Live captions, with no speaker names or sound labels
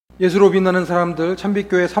예수로 빛나는 사람들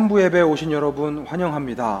참빛교회 3부 예배에 오신 여러분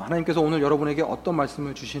환영합니다. 하나님께서 오늘 여러분에게 어떤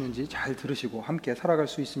말씀을 주시는지 잘 들으시고 함께 살아갈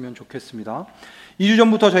수 있으면 좋겠습니다. 2주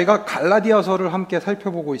전부터 저희가 갈라디아서를 함께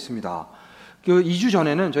살펴보고 있습니다. 그 2주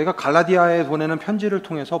전에는 저희가 갈라디아에 보내는 편지를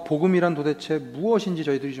통해서 복음이란 도대체 무엇인지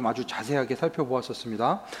저희들이 좀 아주 자세하게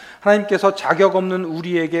살펴보았었습니다. 하나님께서 자격 없는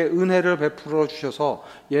우리에게 은혜를 베풀어 주셔서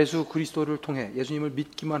예수 그리스도를 통해 예수님을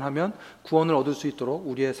믿기만 하면 구원을 얻을 수 있도록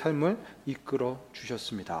우리의 삶을 이끌어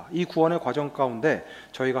주셨습니다. 이 구원의 과정 가운데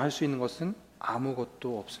저희가 할 수 있는 것은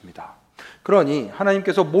아무것도 없습니다. 그러니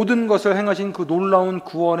하나님께서 모든 것을 행하신 그 놀라운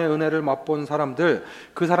구원의 은혜를 맛본 사람들,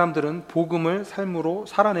 그 사람들은 복음을 삶으로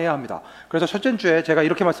살아내야 합니다. 그래서 첫째 주에 제가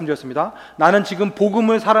이렇게 말씀드렸습니다. 나는 지금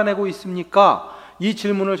복음을 살아내고 있습니까? 이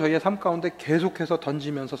질문을 저희의 삶 가운데 계속해서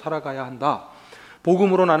던지면서 살아가야 한다.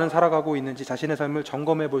 복음으로 나는 살아가고 있는지 자신의 삶을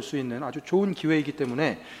점검해 볼 수 있는 아주 좋은 기회이기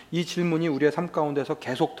때문에 이 질문이 우리의 삶 가운데서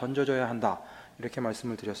계속 던져져야 한다. 이렇게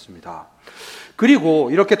말씀을 드렸습니다. 그리고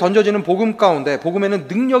이렇게 던져지는 복음 가운데 복음에는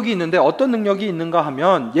능력이 있는데 어떤 능력이 있는가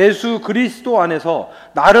하면 예수 그리스도 안에서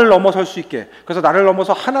나를 넘어설 수 있게, 그래서 나를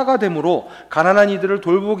넘어서 하나가 됨으로 가난한 이들을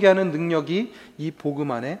돌보게 하는 능력이 이 복음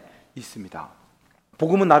안에 있습니다.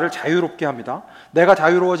 복음은 나를 자유롭게 합니다. 내가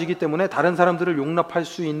자유로워지기 때문에 다른 사람들을 용납할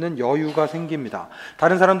수 있는 여유가 생깁니다.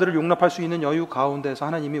 다른 사람들을 용납할 수 있는 여유 가운데서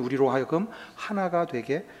하나님이 우리로 하여금 하나가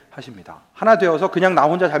되게 하십니다. 하나 되어서 그냥 나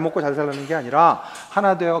혼자 잘 먹고 잘 살라는 게 아니라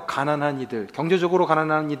하나 되어 가난한 이들, 경제적으로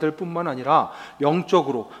가난한 이들 뿐만 아니라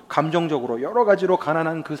영적으로, 감정적으로 여러 가지로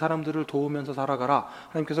가난한 그 사람들을 도우면서 살아가라.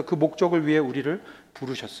 하나님께서 그 목적을 위해 우리를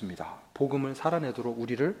부르셨습니다. 복음을 살아내도록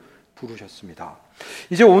우리를 부르셨습니다.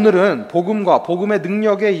 이제 오늘은 복음과 복음의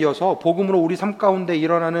능력에 이어서 복음으로 우리 삶 가운데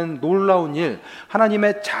일어나는 놀라운 일,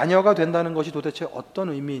 하나님의 자녀가 된다는 것이 도대체 어떤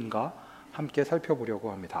의미인가 함께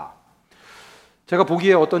살펴보려고 합니다. 제가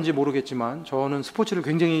보기에 어떤지 모르겠지만 저는 스포츠를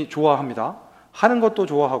굉장히 좋아합니다. 하는 것도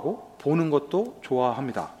좋아하고 보는 것도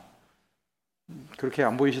좋아합니다. 그렇게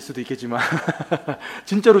안 보이실 수도 있겠지만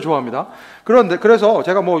진짜로 좋아합니다. 그래서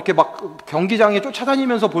제가 뭐 이렇게 막 경기장에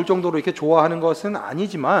쫓아다니면서 볼 정도로 이렇게 좋아하는 것은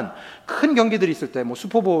아니지만 큰 경기들이 있을 때 뭐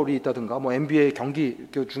슈퍼볼이 있다든가 뭐 NBA 경기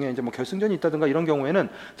중에 이제 뭐 결승전이 있다든가 이런 경우에는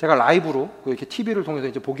제가 라이브로 이렇게 TV를 통해서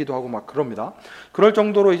이제 보기도 하고 막 그럽니다. 그럴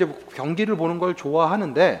정도로 이제 경기를 보는 걸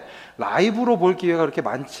좋아하는데 라이브로 볼 기회가 그렇게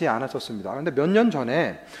많지 않았었습니다. 그런데 몇 년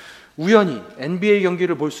전에 우연히 NBA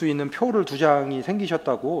경기를 볼 수 있는 표를 2장이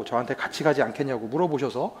생기셨다고 저한테 같이 가지 않겠냐고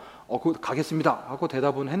물어보셔서 가겠습니다 하고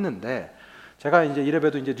대답은 했는데, 제가 이제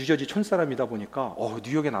이래봬도 이제 뉴저지 촌사람이다 보니까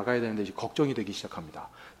뉴욕에 나가야 되는데 이제 걱정이 되기 시작합니다.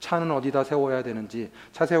 차는 어디다 세워야 되는지,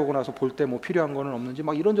 차 세우고 나서 볼 때 뭐 필요한 거는 없는지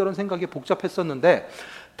막 이런저런 생각이 복잡했었는데,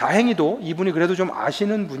 다행히도 이분이 그래도 좀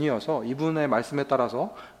아시는 분이어서 이분의 말씀에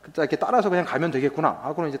따라서 이렇게 따라서 그냥 가면 되겠구나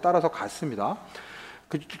하고는 이제 따라서 갔습니다.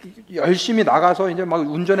 열심히 나가서 이제 막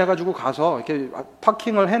운전해가지고 가서 이렇게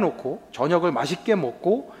파킹을 해놓고 저녁을 맛있게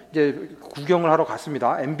먹고 이제 구경을 하러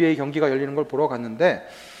갔습니다. NBA 경기가 열리는 걸 보러 갔는데,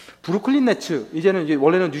 브루클린 네츠, 이제는 이제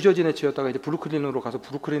원래는 뉴저지 네츠였다가 이제 브루클린으로 가서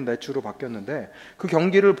브루클린 네츠로 바뀌었는데, 그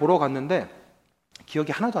경기를 보러 갔는데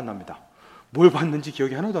기억이 하나도 안 납니다. 뭘 봤는지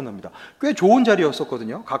기억이 하나도 안 납니다. 꽤 좋은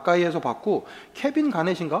자리였었거든요. 가까이에서 봤고, 케빈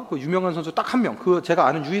가넷인가? 그 유명한 선수 딱 한 명, 그 제가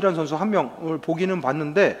아는 유일한 선수 한 명을 보기는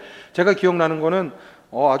봤는데, 제가 기억나는 거는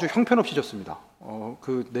아주 형편없이 졌습니다.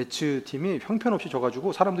 그 네츠 팀이 형편없이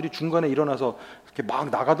져가지고 사람들이 중간에 일어나서 이렇게 막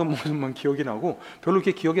나가던 모습만 기억이 나고 별로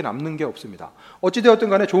이렇게 기억에 남는 게 없습니다. 어찌되었든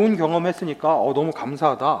간에 좋은 경험했으니까 너무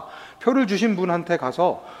감사하다. 표를 주신 분한테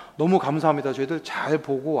가서 너무 감사합니다. 저희들 잘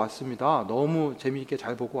보고 왔습니다. 너무 재미있게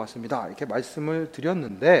잘 보고 왔습니다. 이렇게 말씀을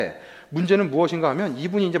드렸는데, 문제는 무엇인가 하면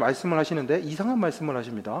이분이 이제 말씀을 하시는데 이상한 말씀을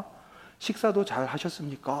하십니다. 식사도 잘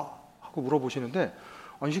하셨습니까? 하고 물어보시는데,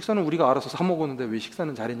 아니 식사는 우리가 알아서 사 먹었는데 왜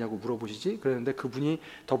식사는 잘했냐고 물어보시지? 그랬는데 그분이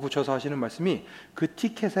덧붙여서 하시는 말씀이 그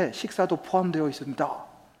티켓에 식사도 포함되어 있습니다.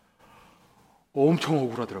 엄청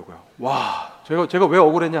억울하더라고요. 와, 제가 왜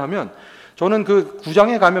억울했냐 하면, 저는 그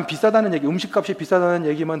구장에 가면 비싸다는 얘기, 음식값이 비싸다는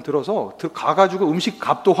얘기만 들어서 가가지고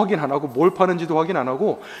음식값도 확인 안 하고 뭘 파는지도 확인 안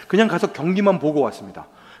하고 그냥 가서 경기만 보고 왔습니다.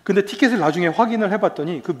 근데 티켓을 나중에 확인을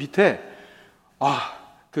해봤더니 그 밑에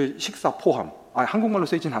그 식사 포함, 한국말로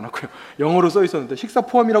써 있지는 않았고요. 영어로 써 있었는데 식사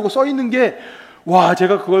포함이라고 써 있는 게, 와,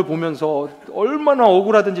 제가 그걸 보면서 얼마나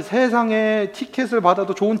억울하든지, 세상에 티켓을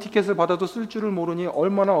받아도 좋은 티켓을 받아도 쓸 줄을 모르니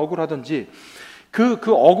얼마나 억울하든지 그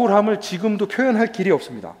억울함을 지금도 표현할 길이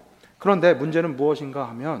없습니다. 그런데 문제는 무엇인가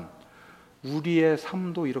하면 우리의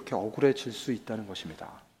삶도 이렇게 억울해질 수 있다는 것입니다.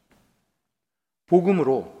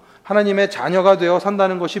 복음으로 하나님의 자녀가 되어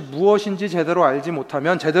산다는 것이 무엇인지 제대로 알지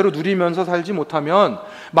못하면, 제대로 누리면서 살지 못하면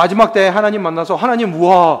마지막 때에 하나님 만나서 하나님,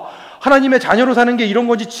 우와, 하나님의 자녀로 사는 게 이런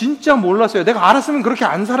건지 진짜 몰랐어요. 내가 알았으면 그렇게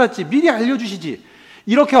안 살았지. 미리 알려주시지.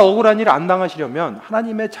 이렇게 억울한 일 안 당하시려면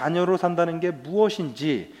하나님의 자녀로 산다는 게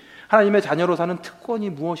무엇인지, 하나님의 자녀로 사는 특권이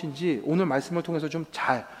무엇인지 오늘 말씀을 통해서 좀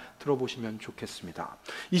잘 들어보시면 좋겠습니다.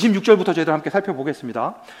 26절부터 저희들 함께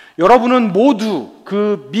살펴보겠습니다. 여러분은 모두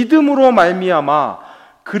그 믿음으로 말미암아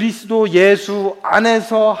그리스도 예수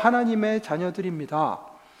안에서 하나님의 자녀들입니다.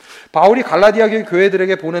 바울이 갈라디아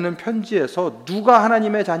교회들에게 보내는 편지에서 누가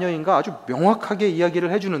하나님의 자녀인가 아주 명확하게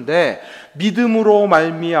이야기를 해주는데, 믿음으로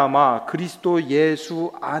말미암아 그리스도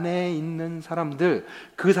예수 안에 있는 사람들,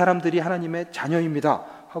 그 사람들이 하나님의 자녀입니다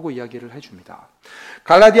하고 이야기를 해줍니다.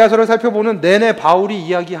 갈라디아서를 살펴보는 내내 바울이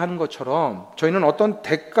이야기하는 것처럼 저희는 어떤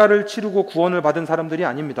대가를 치르고 구원을 받은 사람들이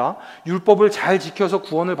아닙니다. 율법을 잘 지켜서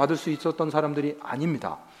구원을 받을 수 있었던 사람들이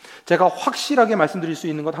아닙니다. 제가 확실하게 말씀드릴 수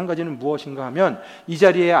있는 것 한 가지는 무엇인가 하면, 이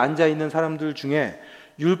자리에 앉아있는 사람들 중에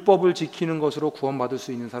율법을 지키는 것으로 구원받을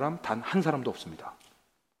수 있는 사람 단 한 사람도 없습니다.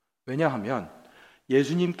 왜냐하면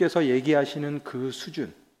예수님께서 얘기하시는 그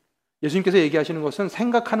수준, 예수님께서 얘기하시는 것은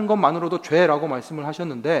생각하는 것만으로도 죄라고 말씀을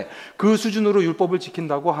하셨는데, 그 수준으로 율법을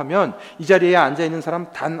지킨다고 하면 이 자리에 앉아있는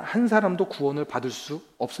사람 단 한 사람도 구원을 받을 수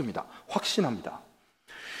없습니다. 확신합니다.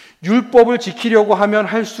 율법을 지키려고 하면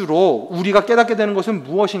할수록 우리가 깨닫게 되는 것은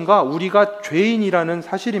무엇인가? 우리가 죄인이라는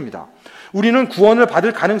사실입니다. 우리는 구원을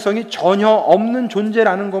받을 가능성이 전혀 없는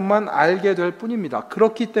존재라는 것만 알게 될 뿐입니다.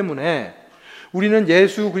 그렇기 때문에 우리는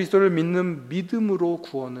예수 그리스도를 믿는 믿음으로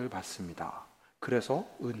구원을 받습니다. 그래서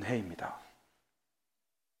은혜입니다.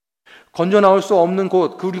 건져 나올 수 없는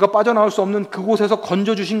곳, 우리가 빠져나올 수 없는 그곳에서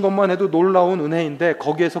건져주신 것만 해도 놀라운 은혜인데,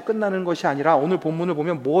 거기에서 끝나는 것이 아니라 오늘 본문을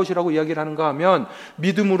보면 무엇이라고 이야기를 하는가 하면,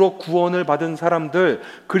 믿음으로 구원을 받은 사람들,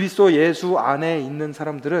 그리스도 예수 안에 있는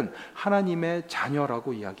사람들은 하나님의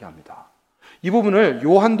자녀라고 이야기합니다. 이 부분을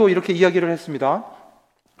요한도 이렇게 이야기를 했습니다.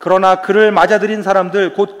 그러나 그를 맞아들인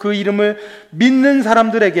사람들, 곧 그 이름을 믿는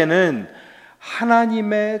사람들에게는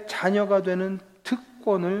하나님의 자녀가 되는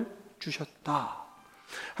특권을 주셨다.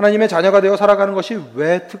 하나님의 자녀가 되어 살아가는 것이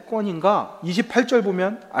왜 특권인가? 28절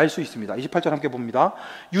보면 알 수 있습니다. 28절 함께 봅니다.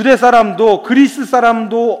 유대 사람도 그리스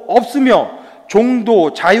사람도 없으며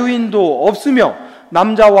종도 자유인도 없으며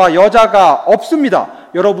남자와 여자가 없습니다.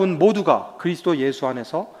 여러분 모두가 그리스도 예수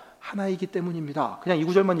안에서 하나이기 때문입니다. 그냥 이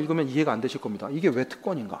구절만 읽으면 이해가 안 되실 겁니다. 이게 왜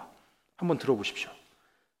특권인가? 한번 들어보십시오.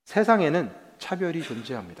 세상에는 차별이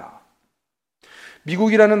존재합니다.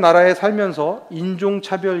 미국이라는 나라에 살면서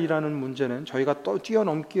인종차별이라는 문제는 저희가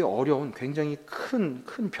뛰어넘기 어려운 굉장히 큰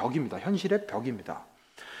벽입니다. 현실의 벽입니다.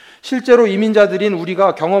 실제로 이민자들인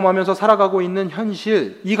우리가 경험하면서 살아가고 있는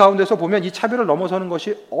현실, 이 가운데서 보면 이 차별을 넘어서는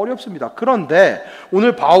것이 어렵습니다. 그런데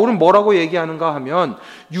오늘 바울은 뭐라고 얘기하는가 하면,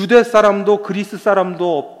 유대 사람도 그리스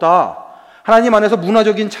사람도 없다. 하나님 안에서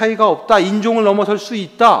문화적인 차이가 없다. 인종을 넘어설 수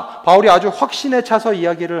있다. 바울이 아주 확신에 차서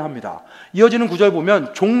이야기를 합니다. 이어지는 구절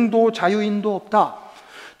보면 종도 자유인도 없다.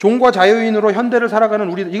 종과 자유인으로 현대를 살아가는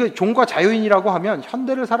우리들, 이거 종과 자유인이라고 하면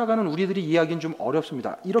현대를 살아가는 우리들이 이해하기는 좀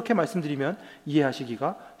어렵습니다. 이렇게 말씀드리면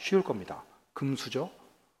이해하시기가 쉬울 겁니다. 금수저,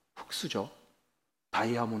 흑수저,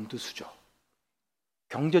 다이아몬드 수저.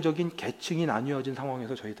 경제적인 계층이 나뉘어진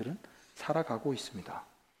상황에서 저희들은 살아가고 있습니다.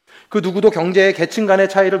 그 누구도 경제의 계층 간의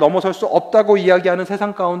차이를 넘어설 수 없다고 이야기하는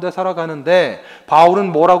세상 가운데 살아가는데,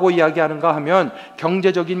 바울은 뭐라고 이야기하는가 하면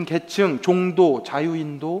경제적인 계층, 종도,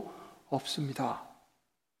 자유인도 없습니다.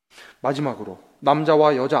 마지막으로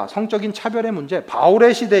남자와 여자, 성적인 차별의 문제,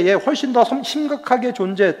 바울의 시대에 훨씬 더 심각하게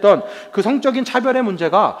존재했던 그 성적인 차별의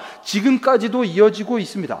문제가 지금까지도 이어지고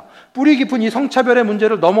있습니다. 뿌리 깊은 이 성차별의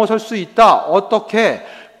문제를 넘어설 수 있다. 어떻게?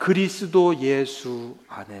 그리스도 예수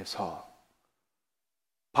안에서.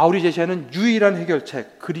 바울이 제시하는 유일한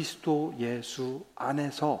해결책, 그리스도 예수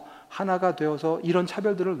안에서 하나가 되어서 이런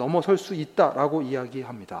차별들을 넘어설 수 있다라고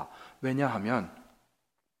이야기합니다. 왜냐하면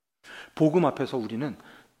복음 앞에서 우리는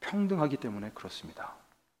평등하기 때문에 그렇습니다.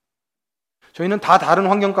 저희는 다 다른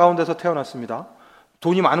환경 가운데서 태어났습니다.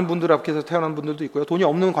 돈이 많은 분들 앞에서 태어난 분들도 있고요. 돈이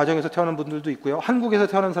없는 과정에서 태어난 분들도 있고요. 한국에서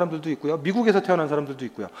태어난 사람들도 있고요. 미국에서 태어난 사람들도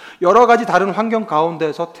있고요. 여러 가지 다른 환경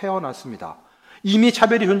가운데서 태어났습니다. 이미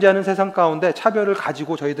차별이 존재하는 세상 가운데 차별을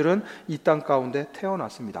가지고 저희들은 이 땅 가운데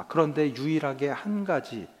태어났습니다. 그런데 유일하게 한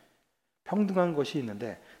가지 평등한 것이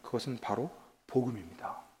있는데, 그것은 바로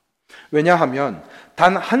복음입니다. 왜냐하면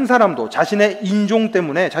단 한 사람도 자신의 인종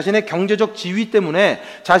때문에, 자신의 경제적 지위 때문에,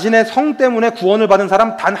 자신의 성 때문에 구원을 받은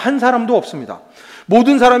사람 단 한 사람도 없습니다.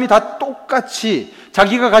 모든 사람이 다 똑같이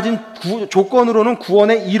자기가 가진 조건으로는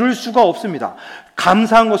구원에 이를 수가 없습니다.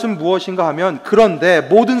 감사한 것은 무엇인가 하면, 그런데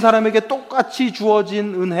모든 사람에게 똑같이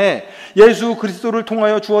주어진 은혜, 예수 그리스도를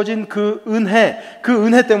통하여 주어진 그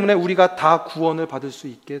은혜 때문에 우리가 다 구원을 받을 수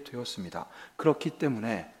있게 되었습니다. 그렇기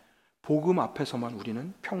때문에 복음 앞에서만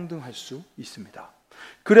우리는 평등할 수 있습니다.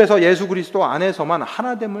 그래서 예수 그리스도 안에서만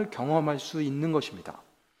하나됨을 경험할 수 있는 것입니다.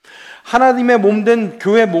 하나님의 몸된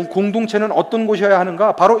교회 공동체는 어떤 곳이어야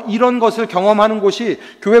하는가? 바로 이런 것을 경험하는 곳이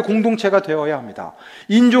교회 공동체가 되어야 합니다.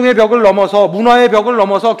 인종의 벽을 넘어서, 문화의 벽을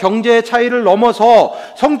넘어서, 경제의 차이를 넘어서,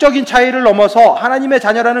 성적인 차이를 넘어서 하나님의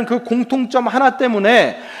자녀라는 그 공통점 하나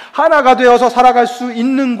때문에 하나가 되어서 살아갈 수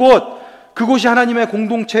있는 곳, 그곳이 하나님의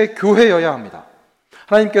공동체 교회여야 합니다.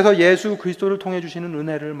 하나님께서 예수 그리스도를 통해 주시는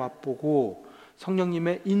은혜를 맛보고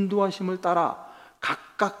성령님의 인도하심을 따라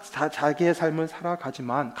각각 자기의 삶을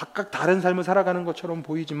살아가지만, 각각 다른 삶을 살아가는 것처럼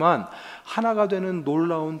보이지만 하나가 되는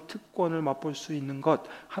놀라운 특권을 맛볼 수 있는 것,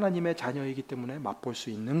 하나님의 자녀이기 때문에 맛볼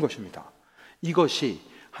수 있는 것입니다. 이것이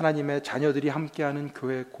하나님의 자녀들이 함께하는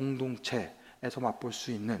교회 공동체에서 맛볼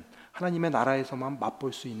수 있는, 하나님의 나라에서만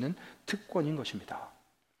맛볼 수 있는 특권인 것입니다.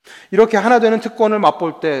 이렇게 하나 되는 특권을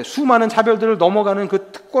맛볼 때, 수많은 차별들을 넘어가는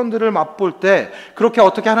그 특권들을 맛볼 때 그렇게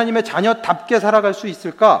어떻게 하나님의 자녀답게 살아갈 수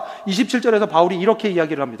있을까? 27절에서 바울이 이렇게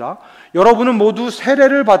이야기를 합니다. 여러분은 모두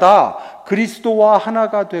세례를 받아 그리스도와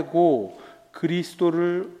하나가 되고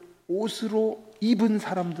그리스도를 옷으로 입은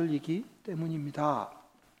사람들이기 때문입니다.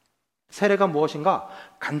 세례가 무엇인가?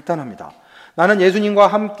 간단합니다. 나는 예수님과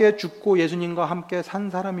함께 죽고 예수님과 함께 산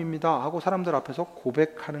사람입니다 하고 사람들 앞에서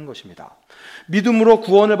고백하는 것입니다. 믿음으로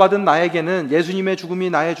구원을 받은 나에게는 예수님의 죽음이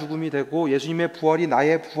나의 죽음이 되고 예수님의 부활이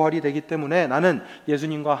나의 부활이 되기 때문에 나는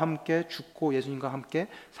예수님과 함께 죽고 예수님과 함께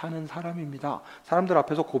사는 사람입니다. 사람들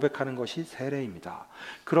앞에서 고백하는 것이 세례입니다.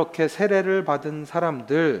 그렇게 세례를 받은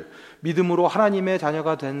사람들, 믿음으로 하나님의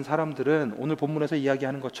자녀가 된 사람들은 오늘 본문에서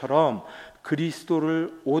이야기하는 것처럼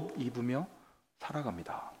그리스도를 옷 입으며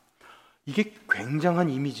살아갑니다. 이게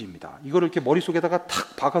굉장한 이미지입니다. 이거를 이렇게 머릿속에다가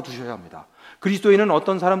탁 박아두셔야 합니다. 그리스도인은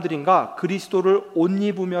어떤 사람들인가? 그리스도를 옷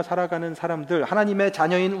입으며 살아가는 사람들, 하나님의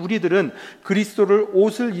자녀인 우리들은 그리스도를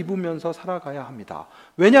옷을 입으면서 살아가야 합니다.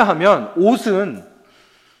 왜냐하면 옷은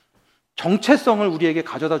정체성을 우리에게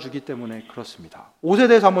가져다 주기 때문에 그렇습니다. 옷에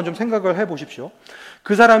대해서 한번 좀 생각을 해보십시오.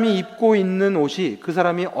 그 사람이 입고 있는 옷이 그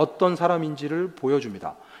사람이 어떤 사람인지를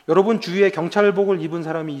보여줍니다. 여러분 주위에 경찰복을 입은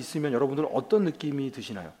사람이 있으면 여러분들은 어떤 느낌이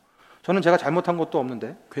드시나요? 저는 제가 잘못한 것도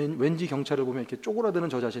없는데 왠지 경찰을 보면 이렇게 쪼그라드는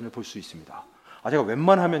저 자신을 볼 수 있습니다. 제가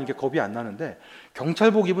웬만하면 이렇게 겁이 안 나는데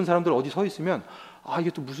경찰복 입은 사람들 어디 서 있으면 이게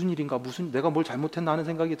또 무슨 일인가, 내가 뭘 잘못했나 하는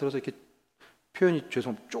생각이 들어서 이렇게 표현이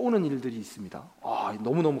쪼는 일들이 있습니다.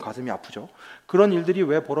 너무너무 가슴이 아프죠. 그런 일들이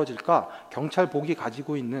왜 벌어질까? 경찰복이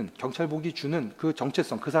가지고 있는, 경찰복이 주는 그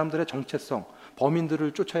정체성, 그 사람들의 정체성,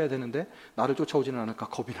 범인들을 쫓아야 되는데 나를 쫓아오지는 않을까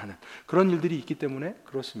겁이 나는 그런 일들이 있기 때문에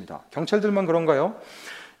그렇습니다. 경찰들만 그런가요?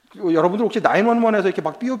 여러분들 혹시 911에서 이렇게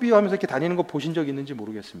막 삐요삐요 하면서 이렇게 다니는 거 보신 적 있는지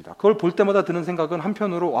모르겠습니다. 그걸 볼 때마다 드는 생각은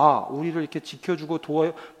한편으로 우리를 이렇게 지켜주고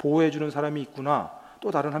보호해주는 사람이 있구나.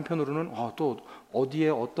 또 다른 한편으로는 또 어디에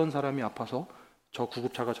어떤 사람이 아파서 저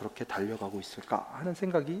구급차가 저렇게 달려가고 있을까 하는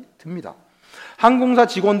생각이 듭니다. 항공사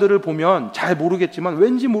직원들을 보면 잘 모르겠지만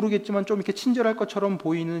왠지 모르겠지만 좀 이렇게 친절할 것처럼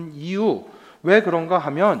보이는 이유, 왜 그런가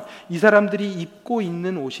하면 이 사람들이 입고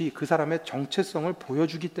있는 옷이 그 사람의 정체성을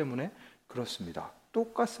보여주기 때문에 그렇습니다.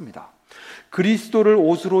 똑같습니다. 그리스도를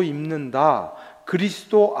옷으로 입는다.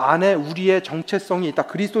 그리스도 안에 우리의 정체성이 있다.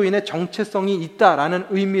 그리스도인의 정체성이 있다라는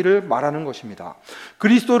의미를 말하는 것입니다.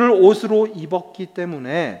 그리스도를 옷으로 입었기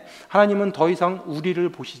때문에 하나님은 더 이상 우리를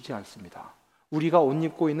보시지 않습니다. 우리가 옷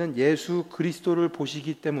입고 있는 예수 그리스도를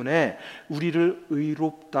보시기 때문에 우리를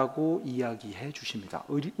의롭다고 이야기해 주십니다.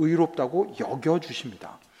 의롭다고 여겨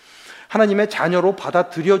주십니다. 하나님의 자녀로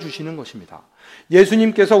받아들여 주시는 것입니다.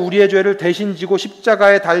 예수님께서 우리의 죄를 대신 지고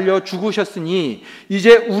십자가에 달려 죽으셨으니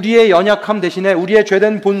이제 우리의 연약함 대신에, 우리의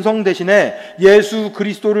죄된 본성 대신에 예수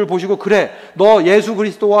그리스도를 보시고 그래, 너 예수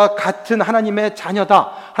그리스도와 같은 하나님의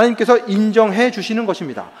자녀다. 하나님께서 인정해 주시는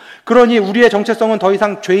것입니다. 그러니 우리의 정체성은 더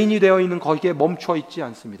이상 죄인이 되어 있는 거기에 멈춰 있지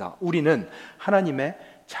않습니다. 우리는 하나님의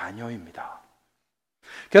자녀입니다.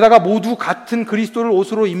 게다가 모두 같은 그리스도를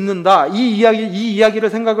옷으로 입는다. 이 이야기를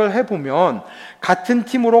생각을 해보면 같은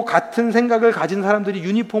팀으로 같은 생각을 가진 사람들이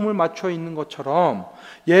유니폼을 맞춰 있는 것처럼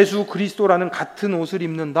예수 그리스도라는 같은 옷을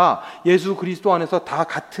입는다. 예수 그리스도 안에서 다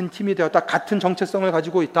같은 팀이 되었다. 같은 정체성을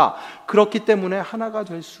가지고 있다. 그렇기 때문에 하나가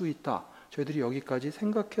될 수 있다. 저희들이 여기까지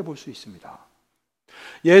생각해 볼 수 있습니다.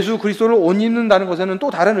 예수 그리스도를 옷 입는다는 것에는 또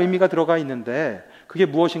다른 의미가 들어가 있는데 그게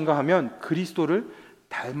무엇인가 하면 그리스도를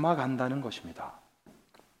닮아간다는 것입니다.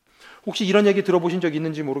 혹시 이런 얘기 들어보신 적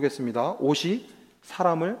있는지 모르겠습니다. 옷이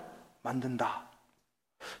사람을 만든다.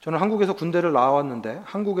 저는 한국에서 군대를 나왔는데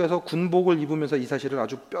한국에서 군복을 입으면서 이 사실을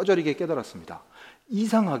아주 뼈저리게 깨달았습니다.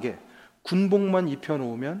 이상하게 군복만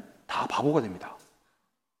입혀놓으면 다 바보가 됩니다.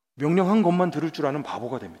 명령한 것만 들을 줄 아는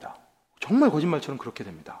바보가 됩니다. 정말 거짓말처럼 그렇게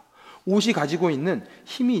됩니다. 옷이 가지고 있는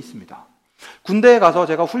힘이 있습니다. 군대에 가서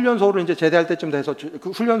제가 훈련소를 이제 제대할 때쯤 돼서 그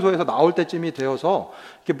훈련소에서 나올 때쯤이 되어서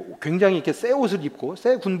이렇게 굉장히 이렇게 새 옷을 입고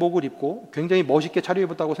새 군복을 입고 굉장히 멋있게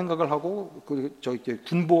차려입었다고 생각을 하고 이렇게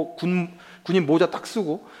군인 모자 딱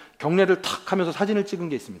쓰고 경례를 탁 하면서 사진을 찍은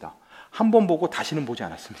게 있습니다. 한 번 보고 다시는 보지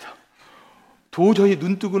않았습니다. 도저히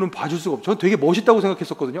눈 뜨고는 봐줄 수가 없죠. 저는 되게 멋있다고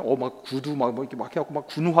생각했었거든요. 막 구두 막 이렇게 막 해갖고 막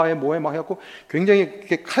군화에 뭐에 막 해갖고 굉장히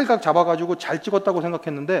이렇게 칼각 잡아가지고 잘 찍었다고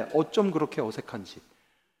생각했는데 어쩜 그렇게 어색한지.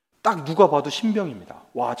 딱 누가 봐도 신병입니다.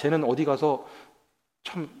 와, 쟤는 어디 가서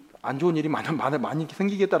참 안 좋은 일이 많이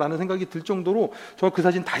생기겠다라는 생각이 들 정도로 저 그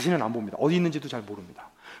사진 다시는 안 봅니다. 어디 있는지도 잘 모릅니다.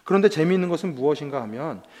 그런데 재미있는 것은 무엇인가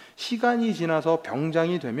하면 시간이 지나서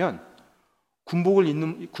병장이 되면 군복을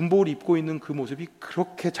입고 있는 그 모습이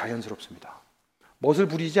그렇게 자연스럽습니다. 멋을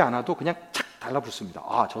부리지 않아도 그냥 착 달라붙습니다.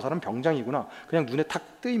 아, 저 사람 병장이구나. 그냥 눈에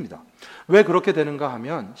탁 뜨입니다. 왜 그렇게 되는가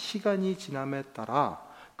하면 시간이 지남에 따라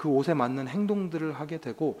그 옷에 맞는 행동들을 하게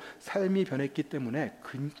되고 삶이 변했기 때문에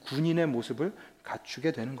군인의 모습을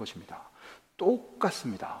갖추게 되는 것입니다.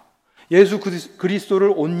 똑같습니다. 예수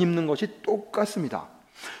그리스도를 옷 입는 것이 똑같습니다.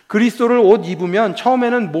 그리스도를 옷 입으면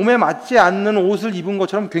처음에는 몸에 맞지 않는 옷을 입은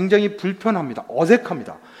것처럼 굉장히 불편합니다.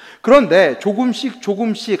 어색합니다. 그런데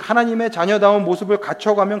조금씩 하나님의 자녀다운 모습을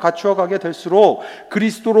갖추어가게 될수록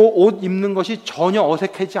그리스도로 옷 입는 것이 전혀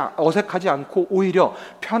어색하지 않고 오히려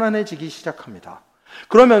편안해지기 시작합니다.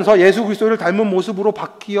 그러면서 예수 그리스도를 닮은 모습으로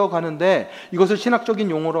바뀌어 가는데 이것을 신학적인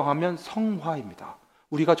용어로 하면 성화입니다.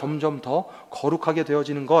 우리가 점점 더 거룩하게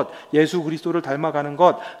되어지는 것, 예수 그리스도를 닮아가는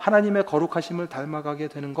것, 하나님의 거룩하심을 닮아가게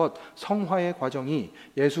되는 것, 성화의 과정이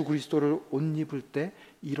예수 그리스도를 옷 입을 때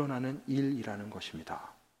일어나는 일이라는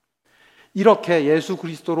것입니다. 이렇게 예수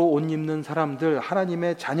그리스도로 옷 입는 사람들,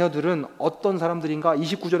 하나님의 자녀들은 어떤 사람들인가?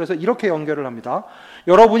 29절에서 이렇게 연결을 합니다.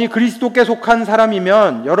 여러분이 그리스도께 속한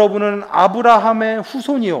사람이면 여러분은 아브라함의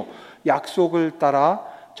후손이요 약속을 따라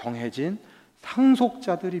정해진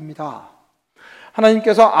상속자들입니다.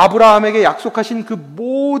 하나님께서 아브라함에게 약속하신 그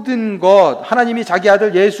모든 것, 하나님이 자기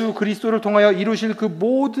아들 예수 그리스도를 통하여 이루실 그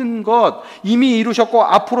모든 것, 이미 이루셨고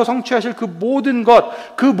앞으로 성취하실 그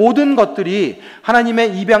모든 것들이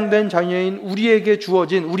하나님의 입양된 자녀인 우리에게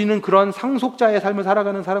주어진, 우리는 그런 상속자의 삶을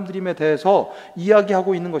살아가는 사람들임에 대해서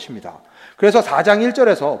이야기하고 있는 것입니다. 그래서 4장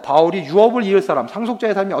 1절에서 바울이 유업을 이을 사람,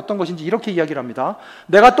 상속자의 삶이 어떤 것인지 이렇게 이야기를 합니다.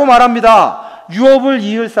 내가 또 말합니다. 유업을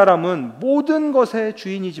이을 사람은 모든 것의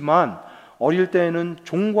주인이지만 어릴 때에는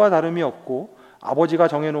종과 다름이 없고 아버지가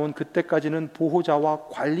정해놓은 그때까지는 보호자와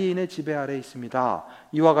관리인의 지배 아래에 있습니다.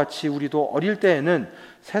 이와 같이 우리도 어릴 때에는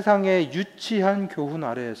세상의 유치한 교훈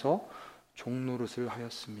아래에서 종노릇을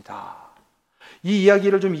하였습니다. 이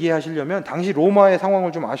이야기를 좀 이해하시려면 당시 로마의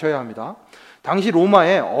상황을 좀 아셔야 합니다. 당시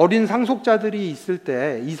로마에 어린 상속자들이 있을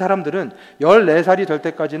때 이 사람들은 14살이 될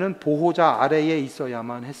때까지는 보호자 아래에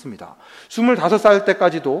있어야만 했습니다. 25살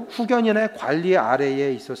때까지도 후견인의 관리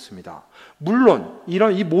아래에 있었습니다. 물론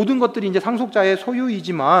이 모든 것들이 이제 상속자의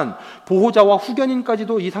소유이지만 보호자와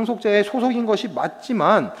후견인까지도 이 상속자의 소속인 것이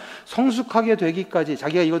맞지만 성숙하게 되기까지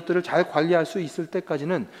자기가 이것들을 잘 관리할 수 있을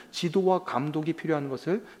때까지는 지도와 감독이 필요한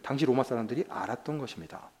것을 당시 로마 사람들이 알았던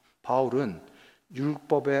것입니다. 바울은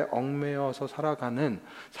율법에 얽매여서 살아가는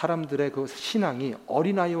사람들의 그 신앙이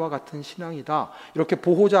어린아이와 같은 신앙이다. 이렇게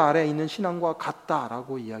보호자 아래에 있는 신앙과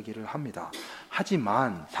같다라고 이야기를 합니다.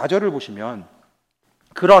 하지만 4절을 보시면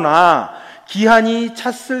그러나 기한이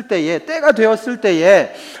찼을 때에, 때가 되었을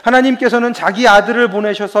때에 하나님께서는 자기 아들을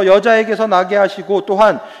보내셔서 여자에게서 나게 하시고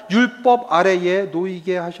또한 율법 아래에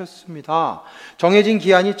놓이게 하셨습니다. 정해진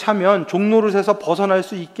기한이 차면 종노릇에서 벗어날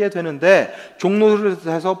수 있게 되는데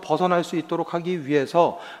종노릇에서 벗어날 수 있도록 하기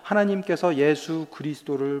위해서 하나님께서 예수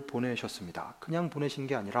그리스도를 보내셨습니다. 그냥 보내신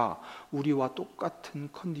게 아니라 우리와 똑같은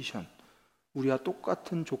컨디션, 우리와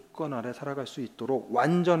똑같은 조건 아래 살아갈 수 있도록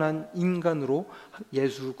완전한 인간으로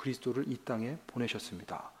예수 그리스도를 이 땅에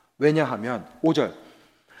보내셨습니다. 왜냐하면 5절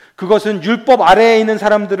그것은 율법 아래에 있는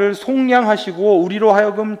사람들을 속량하시고 우리로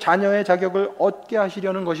하여금 자녀의 자격을 얻게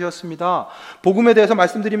하시려는 것이었습니다. 복음에 대해서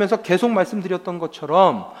말씀드리면서 계속 말씀드렸던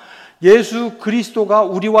것처럼 예수 그리스도가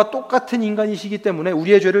우리와 똑같은 인간이시기 때문에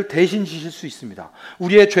우리의 죄를 대신 지실 수 있습니다.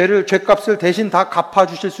 우리의 죄값을 대신 다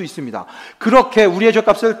갚아주실 수 있습니다. 그렇게 우리의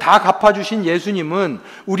죄값을 다 갚아주신 예수님은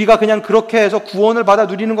우리가 그냥 그렇게 해서 구원을 받아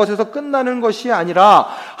누리는 것에서 끝나는 것이 아니라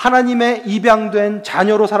하나님의 입양된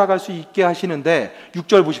자녀로 살아갈 수 있게 하시는데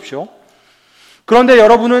 6절 보십시오. 그런데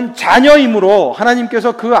여러분은 자녀이므로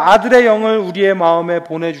하나님께서 그 아들의 영을 우리의 마음에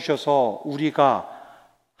보내주셔서 우리가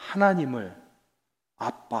하나님을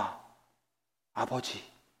아빠,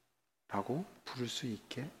 아버지라고 부를 수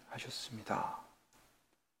있게 하셨습니다.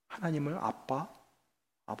 하나님을 아빠,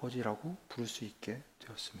 아버지라고 부를 수 있게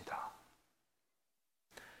되었습니다.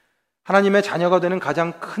 하나님의 자녀가 되는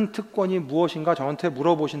가장 큰 특권이 무엇인가 저한테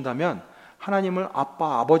물어보신다면 하나님을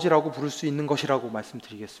아빠, 아버지라고 부를 수 있는 것이라고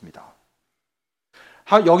말씀드리겠습니다.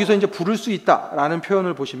 여기서 이제 부를 수 있다라는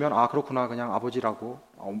표현을 보시면 그렇구나, 그냥 아버지라고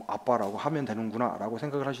아빠라고 하면 되는구나 라고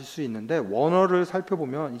생각을 하실 수 있는데, 원어를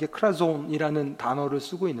살펴보면 이게 크라존이라는 단어를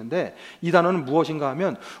쓰고 있는데, 이 단어는 무엇인가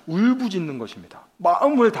하면 울부짖는 것입니다.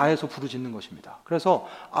 마음을 다해서 부르짖는 것입니다. 그래서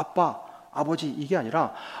아빠, 아버지 이게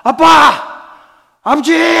아니라 아빠,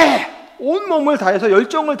 아버지, 온몸을 다해서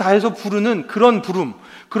열정을 다해서 부르는 그런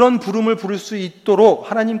부름을 부를 수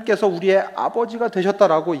있도록 하나님께서 우리의 아버지가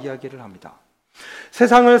되셨다라고 이야기를 합니다.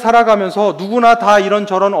 세상을 살아가면서 누구나 다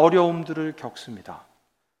이런저런 어려움들을 겪습니다.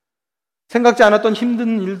 생각지 않았던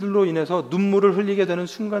힘든 일들로 인해서 눈물을 흘리게 되는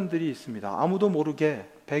순간들이 있습니다. 아무도 모르게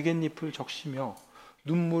베갯잎을 적시며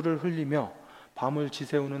눈물을 흘리며 밤을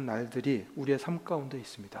지새우는 날들이 우리의 삶 가운데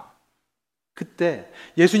있습니다. 그때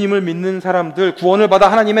예수님을 믿는 사람들, 구원을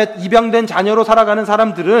받아 하나님의 입양된 자녀로 살아가는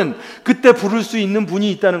사람들은 그때 부를 수 있는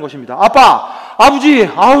분이 있다는 것입니다. 아빠, 아버지,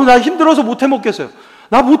 나 힘들어서 못 해먹겠어요.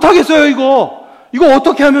 나 못하겠어요. 이거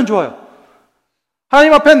어떻게 하면 좋아요?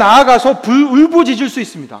 하나님 앞에 나아가서 울부짖을 수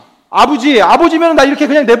있습니다. 아버지면 나 이렇게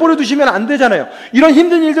그냥 내버려 두시면 안 되잖아요. 이런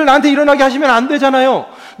힘든 일들 나한테 일어나게 하시면 안 되잖아요.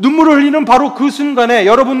 눈물을 흘리는 바로 그 순간에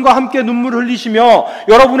여러분과 함께 눈물을 흘리시며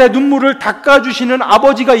여러분의 눈물을 닦아주시는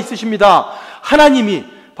아버지가 있으십니다. 하나님이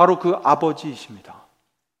바로 그 아버지이십니다.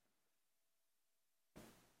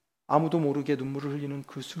 아무도 모르게 눈물을 흘리는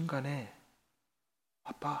그 순간에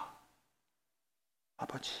아빠,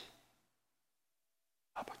 아버지,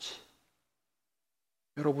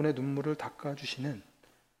 여러분의 눈물을 닦아주시는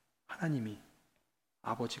하나님이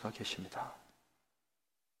아버지가 계십니다.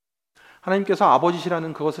 하나님께서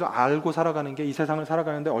아버지시라는 그것을 알고 살아가는 게 이 세상을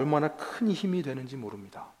살아가는데 얼마나 큰 힘이 되는지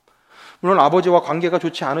모릅니다. 물론 아버지와 관계가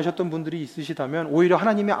좋지 않으셨던 분들이 있으시다면 오히려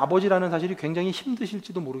하나님이 아버지라는 사실이 굉장히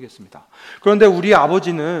힘드실지도 모르겠습니다. 그런데 우리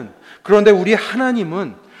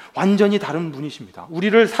하나님은 완전히 다른 분이십니다.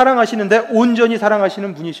 우리를 사랑하시는데 온전히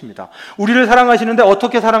사랑하시는 분이십니다. 우리를 사랑하시는데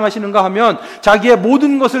어떻게 사랑하시는가 하면 자기의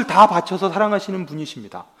모든 것을 다 바쳐서 사랑하시는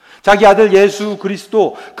분이십니다. 자기 아들 예수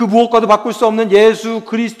그리스도, 그 무엇과도 바꿀 수 없는 예수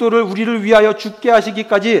그리스도를 우리를 위하여 죽게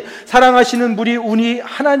하시기까지 사랑하시는 분이 우리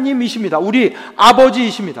하나님이십니다. 우리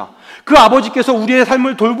아버지이십니다. 그 아버지께서 우리의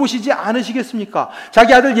삶을 돌보시지 않으시겠습니까?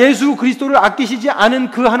 자기 아들 예수 그리스도를 아끼시지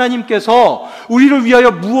않은 그 하나님께서 우리를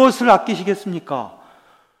위하여 무엇을 아끼시겠습니까?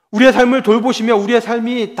 우리의 삶을 돌보시며 우리의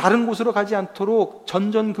삶이 다른 곳으로 가지 않도록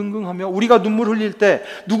전전긍긍하며 우리가 눈물 흘릴 때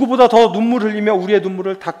누구보다 더 눈물 흘리며 우리의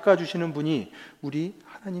눈물을 닦아주시는 분이 우리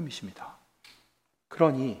하나님이십니다.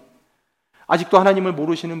 그러니 아직도 하나님을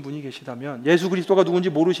모르시는 분이 계시다면, 예수 그리스도가 누군지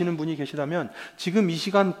모르시는 분이 계시다면 지금 이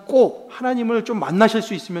시간 꼭 하나님을 좀 만나실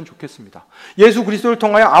수 있으면 좋겠습니다. 예수 그리스도를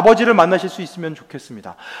통하여 아버지를 만나실 수 있으면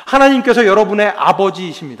좋겠습니다. 하나님께서 여러분의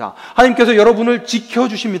아버지이십니다. 하나님께서 여러분을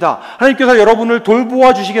지켜주십니다. 하나님께서 여러분을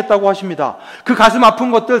돌보아 주시겠다고 하십니다. 그 가슴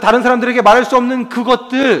아픈 것들, 다른 사람들에게 말할 수 없는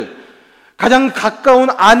그것들, 가장 가까운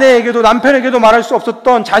아내에게도 남편에게도 말할 수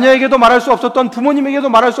없었던, 자녀에게도 말할 수 없었던, 부모님에게도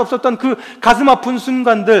말할 수 없었던 그 가슴 아픈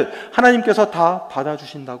순간들 하나님께서 다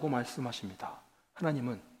받아주신다고 말씀하십니다.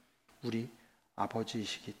 하나님은 우리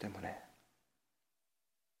아버지이시기 때문에.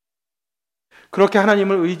 그렇게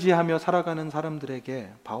하나님을 의지하며 살아가는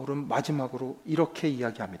사람들에게 바울은 마지막으로 이렇게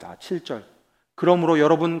이야기합니다. 7절. 그러므로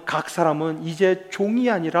여러분 각 사람은 이제 종이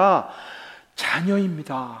아니라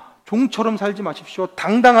자녀입니다. 종처럼 살지 마십시오.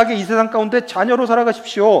 당당하게 이 세상 가운데 자녀로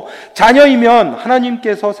살아가십시오. 자녀이면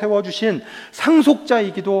하나님께서 세워주신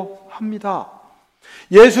상속자이기도 합니다.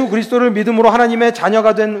 예수 그리스도를 믿음으로 하나님의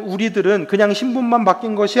자녀가 된 우리들은 그냥 신분만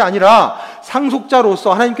바뀐 것이 아니라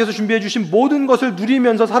상속자로서 하나님께서 준비해 주신 모든 것을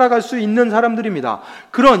누리면서 살아갈 수 있는 사람들입니다.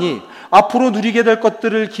 그러니 앞으로 누리게 될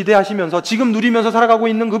것들을 기대하시면서 지금 누리면서 살아가고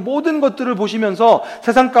있는 그 모든 것들을 보시면서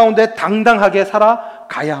세상 가운데 당당하게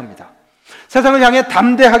살아가야 합니다. 세상을 향해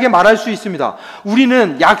담대하게 말할 수 있습니다.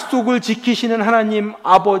 우리는 약속을 지키시는 하나님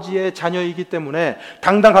아버지의 자녀이기 때문에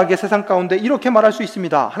당당하게 세상 가운데 이렇게 말할 수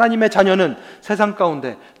있습니다. 하나님의 자녀는 세상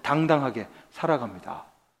가운데 당당하게 살아갑니다.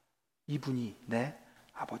 이분이 내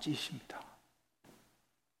아버지이십니다.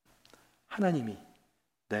 하나님이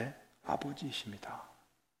내 아버지이십니다.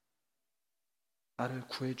 나를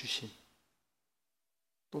구해주신,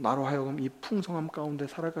 또 나로 하여금 이 풍성함 가운데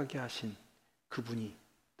살아가게 하신 그분이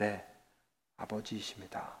내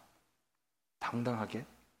아버지이십니다. 당당하게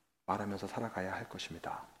말하면서 살아가야 할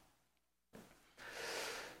것입니다.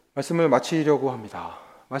 말씀을 마치려고 합니다.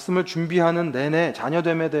 말씀을 준비하는 내내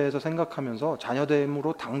자녀됨에 대해서 생각하면서,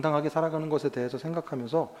 자녀됨으로 당당하게 살아가는 것에 대해서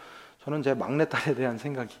생각하면서 저는 제 막내딸에 대한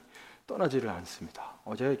생각이 떠나지를 않습니다.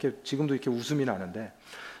 제가 지금도 이렇게 웃음이 나는데,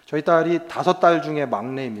 저희 딸이 5딸 중에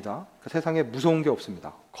막내입니다. 세상에 무서운 게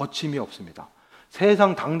없습니다. 거침이 없습니다.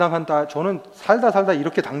 세상 당당한 딸, 저는 살다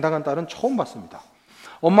이렇게 당당한 딸은 처음 봤습니다.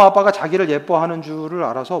 엄마 아빠가 자기를 예뻐하는 줄을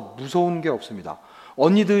알아서 무서운 게 없습니다.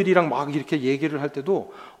 언니들이랑 막 이렇게 얘기를 할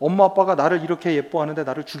때도 엄마 아빠가 나를 이렇게 예뻐하는데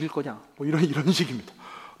나를 죽일 거냐, 뭐 이런 식입니다.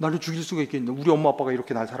 나를 죽일 수가 있겠는데 우리 엄마 아빠가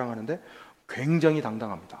이렇게 날 사랑하는데. 굉장히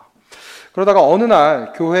당당합니다. 그러다가 어느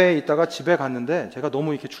날 교회에 있다가 집에 갔는데 제가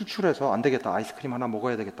너무 이렇게 출출해서 안 되겠다, 아이스크림 하나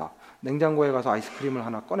먹어야 되겠다, 냉장고에 가서 아이스크림을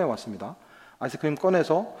하나 꺼내 왔습니다. 아이스크림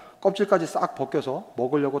꺼내서 껍질까지 싹 벗겨서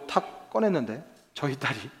먹으려고 탁 꺼냈는데 저희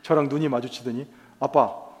딸이 저랑 눈이 마주치더니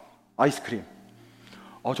아빠 아이스크림.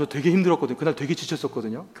 저 되게 힘들었거든요. 그날 되게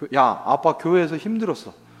지쳤었거든요. 야, 아빠 교회에서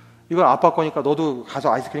힘들었어. 이건 아빠 거니까 너도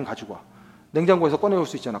가서 아이스크림 가지고 와. 냉장고에서 꺼내올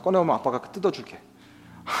수 있잖아. 꺼내오면 아빠가 뜯어줄게.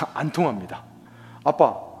 안 통합니다.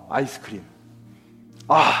 아빠 아이스크림.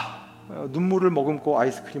 눈물을 머금고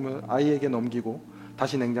아이스크림을 아이에게 넘기고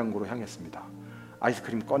다시 냉장고로 향했습니다.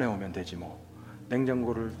 아이스크림 꺼내오면 되지 뭐.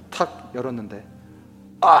 냉장고를 탁 열었는데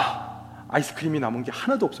아이스크림이 남은 게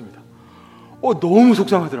하나도 없습니다. 너무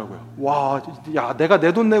속상하더라고요. 와, 야, 내가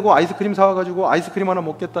내 돈 내고 아이스크림 사와가지고 아이스크림 하나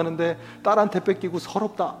먹겠다는데 딸한테 뺏기고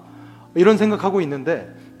서럽다, 이런 생각하고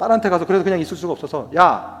있는데 딸한테 가서 그래서 그냥 있을 수가 없어서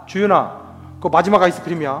야, 주윤아, 그거 마지막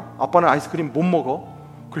아이스크림이야. 아빠는 아이스크림 못 먹어.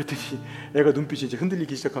 그랬더니 애가 눈빛이 이제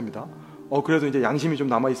흔들리기 시작합니다. 그래도 이제 양심이 좀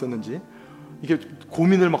남아 있었는지 이게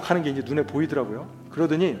고민을 막 하는 게 이제 눈에 보이더라고요.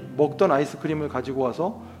 그러더니 먹던 아이스크림을 가지고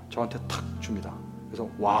와서 저한테 탁 줍니다. 그래서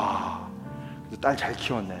와, 딸 잘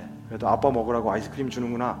키웠네. 그래도 아빠 먹으라고 아이스크림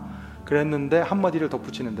주는구나 그랬는데 한마디를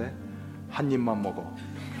덧붙이는데 한 입만 먹어.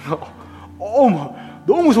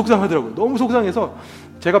 너무 속상하더라고요. 너무 속상해서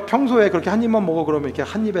제가 평소에 그렇게 한 입만 먹어 그러면 이렇게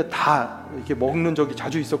한 입에 다 이렇게 먹는 적이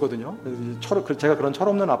자주 있었거든요. 제가 그런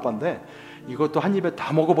철없는 아빠인데 이것도 한 입에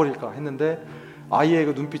다 먹어버릴까 했는데 아이의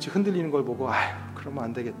그 눈빛이 흔들리는 걸 보고 그러면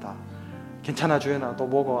안 되겠다. 괜찮아 주연아, 너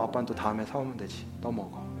먹어. 아빠는 또 다음에 사오면 되지. 너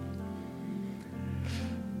먹어.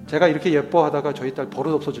 제가 이렇게 예뻐하다가 저희 딸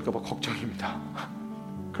버릇 없어질까 봐 걱정입니다.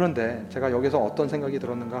 그런데 제가 여기서 어떤 생각이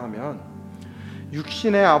들었는가 하면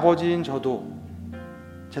육신의 아버지인 저도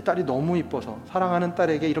제 딸이 너무 이뻐서 사랑하는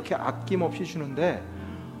딸에게 이렇게 아낌없이 주는데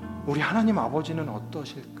우리 하나님 아버지는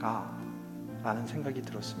어떠실까 라는 생각이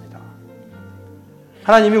들었습니다.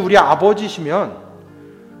 하나님이 우리 아버지시면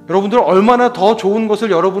여러분들 얼마나 더 좋은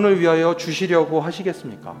것을 여러분을 위하여 주시려고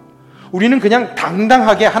하시겠습니까? 우리는 그냥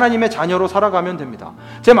당당하게 하나님의 자녀로 살아가면 됩니다.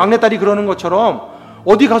 제 막내딸이 그러는 것처럼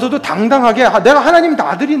어디 가서도 당당하게 내가 하나님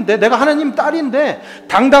아들인데, 내가 하나님 딸인데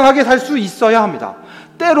당당하게 살 수 있어야 합니다.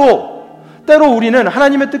 때로 우리는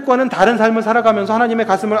하나님의 뜻과는 다른 삶을 살아가면서 하나님의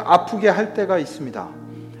가슴을 아프게 할 때가 있습니다.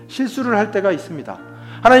 실수를 할 때가 있습니다.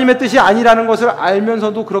 하나님의 뜻이 아니라는 것을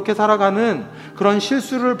알면서도 그렇게 살아가는 그런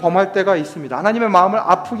실수를 범할 때가 있습니다. 하나님의 마음을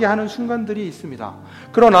아프게 하는 순간들이 있습니다.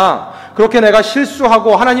 그러나 그렇게 내가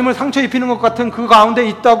실수하고 하나님을 상처 입히는 것 같은 그 가운데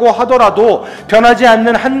있다고 하더라도 변하지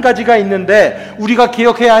않는 한 가지가 있는데, 우리가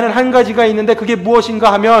기억해야 하는 한 가지가 있는데, 그게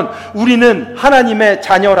무엇인가 하면 우리는 하나님의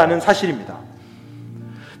자녀라는 사실입니다.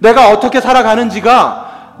 내가 어떻게 살아가는지가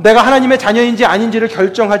내가 하나님의 자녀인지 아닌지를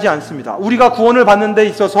결정하지 않습니다. 우리가 구원을 받는 데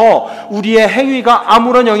있어서 우리의 행위가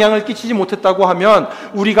아무런 영향을 끼치지 못했다고 하면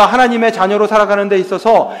우리가 하나님의 자녀로 살아가는 데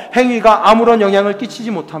있어서 행위가 아무런 영향을 끼치지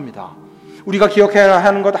못합니다. 우리가 기억해야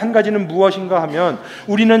하는 것 한 가지는 무엇인가 하면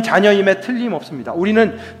우리는 자녀임에 틀림없습니다.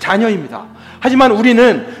 우리는 자녀입니다. 하지만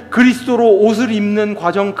우리는 그리스도로 옷을 입는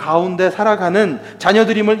과정 가운데 살아가는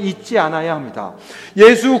자녀들임을 잊지 않아야 합니다.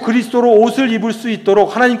 예수 그리스도로 옷을 입을 수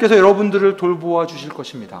있도록 하나님께서 여러분들을 돌보아 주실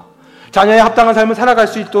것입니다. 자녀의 합당한 삶을 살아갈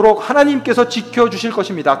수 있도록 하나님께서 지켜주실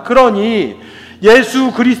것입니다. 그러니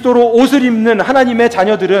예수 그리스도로 옷을 입는 하나님의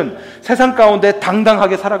자녀들은 세상 가운데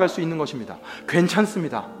당당하게 살아갈 수 있는 것입니다.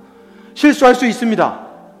 괜찮습니다. 실수할 수 있습니다.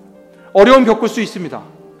 어려움 겪을 수 있습니다.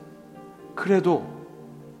 그래도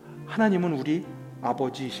하나님은 우리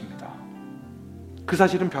아버지이십니다. 그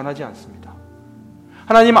사실은 변하지 않습니다.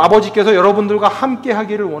 하나님 아버지께서 여러분들과 함께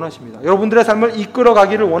하기를 원하십니다. 여러분들의 삶을 이끌어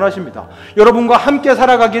가기를 원하십니다. 여러분과 함께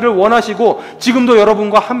살아가기를 원하시고 지금도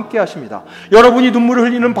여러분과 함께 하십니다. 여러분이 눈물을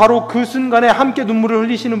흘리는 바로 그 순간에 함께 눈물을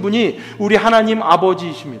흘리시는 분이 우리 하나님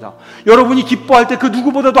아버지이십니다. 여러분이 기뻐할 때 그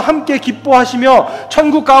누구보다도 함께 기뻐하시며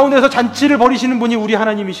천국 가운데서 잔치를 벌이시는 분이 우리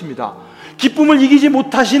하나님이십니다. 기쁨을 이기지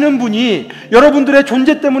못하시는 분이, 여러분들의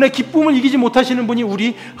존재 때문에 기쁨을 이기지 못하시는 분이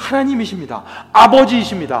우리 하나님이십니다.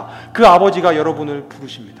 아버지이십니다. 그 아버지가 여러분을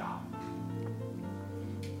부르십니다.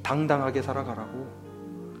 당당하게 살아가라고,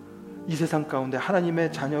 이 세상 가운데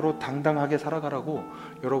하나님의 자녀로 당당하게 살아가라고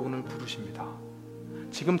여러분을 부르십니다.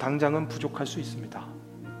 지금 당장은 부족할 수 있습니다.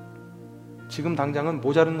 지금 당장은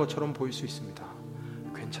모자른 것처럼 보일 수 있습니다.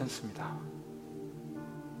 괜찮습니다.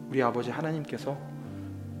 우리 아버지 하나님께서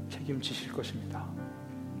책임지실 것입니다.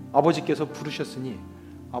 아버지께서 부르셨으니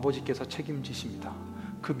아버지께서 책임지십니다.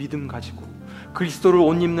 그 믿음 가지고 그리스도를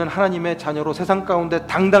옷 입는 하나님의 자녀로 세상 가운데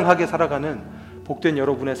당당하게 살아가는 복된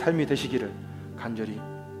여러분의 삶이 되시기를 간절히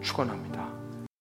축원합니다.